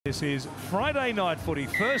This is Friday night footy,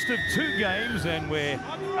 first of two games, and we're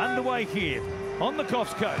underway here on the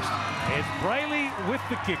Coffs Coast. It's Brayley with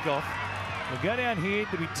the kickoff. We'll go down here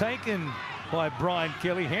to be taken by Brian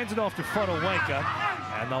Kelly, hands it off to Fodawaker,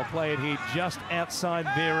 and they'll play it here just outside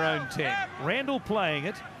their own 10. Randall playing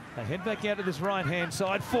it. They head back out to this right-hand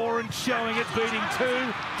side. Foran showing it, beating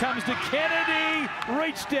two. Comes to Kennedy,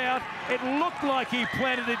 reached out. It looked like he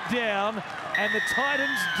planted it down, and the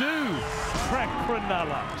Titans do track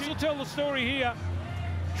Cronulla. She'll tell the story here.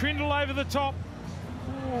 Trindle over the top.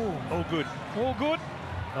 Ooh, all good. All good.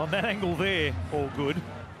 On that angle there, all good.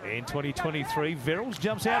 In 2023, Verrills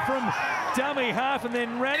jumps out from dummy half and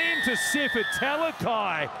then ran into Sifat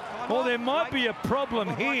Talakai. Well, there might be a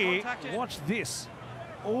problem here. Watch this.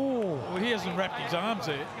 Oh, well, he hasn't wrapped his arms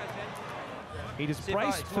there. He just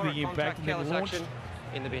braced for the impact and then launched.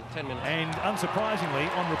 In the bin, 10 minutes. And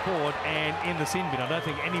unsurprisingly, on report and in the sin bin, I don't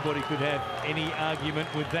think anybody could have any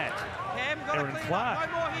argument with that. Aaron Clark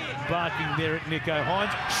barking there at Nico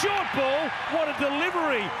Hines. Short ball, what a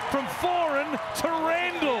delivery from Foran to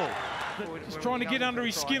Randall. Just trying to get under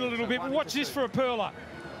his skin a little bit. But watch this for a perler.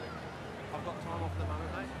 I've got time off the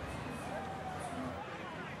moment, mate.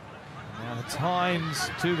 Now the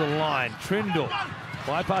Times to the line. Trindle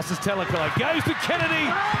bypasses Talakai, goes to Kennedy.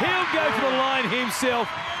 He'll go for the line himself.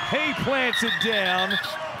 He plants it down,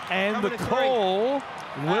 and the call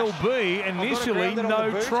will be initially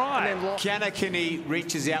no try. Kianakini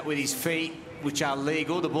reaches out with his feet, which are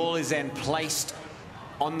legal. The ball is then placed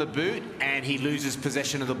on the boot, and he loses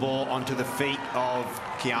possession of the ball onto the feet of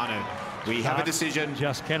Keanu. We have a decision.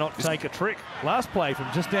 Just cannot take a trick. Last play from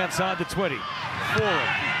just outside the 20. Forward.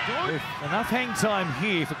 With enough hang time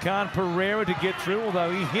here for Khan Pereira to get through,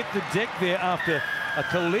 although he hit the deck there after a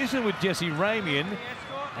collision with Jesse Ramian,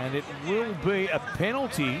 and it will be a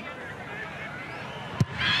penalty.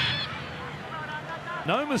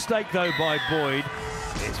 No mistake though by Boyd.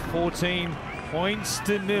 It's 14 points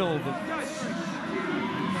to nil.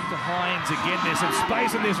 To Hines again, there's some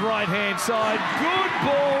space on this right-hand side. Good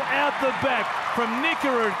ball out the back from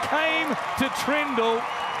Nicker. It came to Trindle,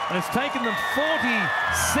 and it's taken them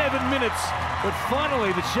 47 minutes. But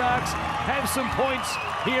finally, the Sharks have some points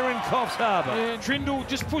here in Coffs Harbour. Yeah, Trindle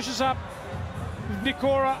just pushes up.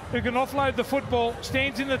 Nickora, who can offload the football,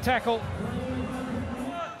 stands in the tackle.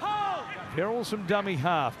 Verrills from dummy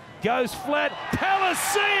half. Goes flat.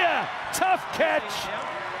 Palacia! Tough catch.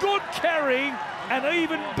 Good carry. An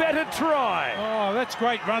even better try. Oh, that's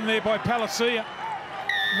great run there by Palacia.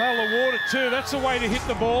 They'll award it too. That's the way to hit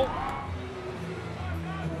the ball.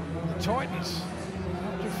 The Titans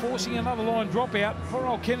forcing another line dropout. Poor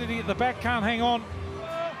old Kennedy at the back can't hang on.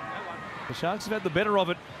 The Sharks have had the better of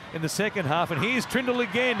it in the second half, and here's Trindle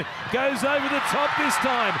again. Goes over the top this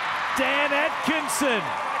time. Dan Atkinson,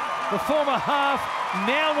 the former half,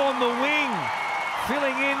 now on the wing,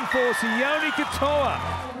 filling in for Sione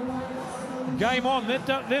Katoa. Game on,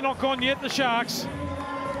 they're not gone yet, the Sharks.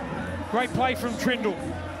 Great play from Trindle.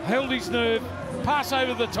 Held his nerve, pass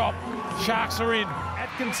over the top. Sharks are in.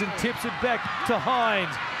 Atkinson tips it back to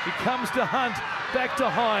Hines. He comes to Hunt, back to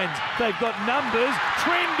Hines. They've got numbers.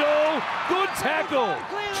 Trindle, good tackle.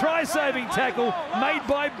 Try-saving tackle made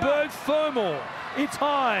by Berg Fermor. It's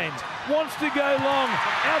Hines, wants to go long,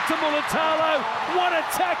 out to Mulatalo. What a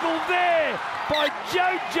tackle there by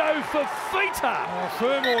Jojo Fafita. Oh,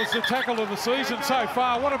 Fermor's the tackle of the season so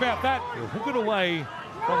far. What about that? He'll hook it away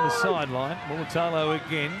from the sideline. Mulatalo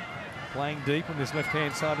again, playing deep on this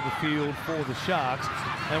left-hand side of the field for the Sharks.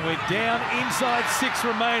 And we're down inside 6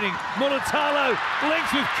 remaining. Mulatalo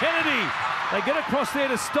links with Kennedy. They get across there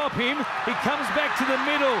to stop him. He comes back to the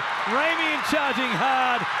middle. Ramian charging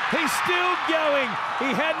hard. He's still going.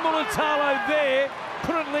 He had Mulatalo there.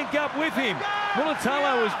 Couldn't link up with him.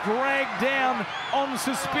 Mulatalo was dragged down on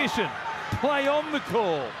suspicion. Play on the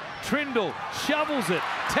call. Trindle shovels it.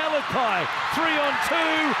 Talakai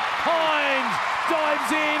 3-on-2. Hines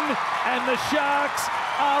dives in, and the Sharks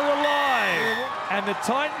are alive. And the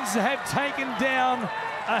Titans have taken down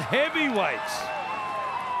a heavyweight.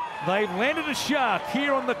 They've landed a Shark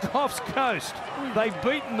here on the Coffs Coast. They've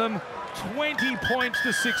beaten them 20 points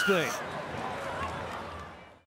to 16.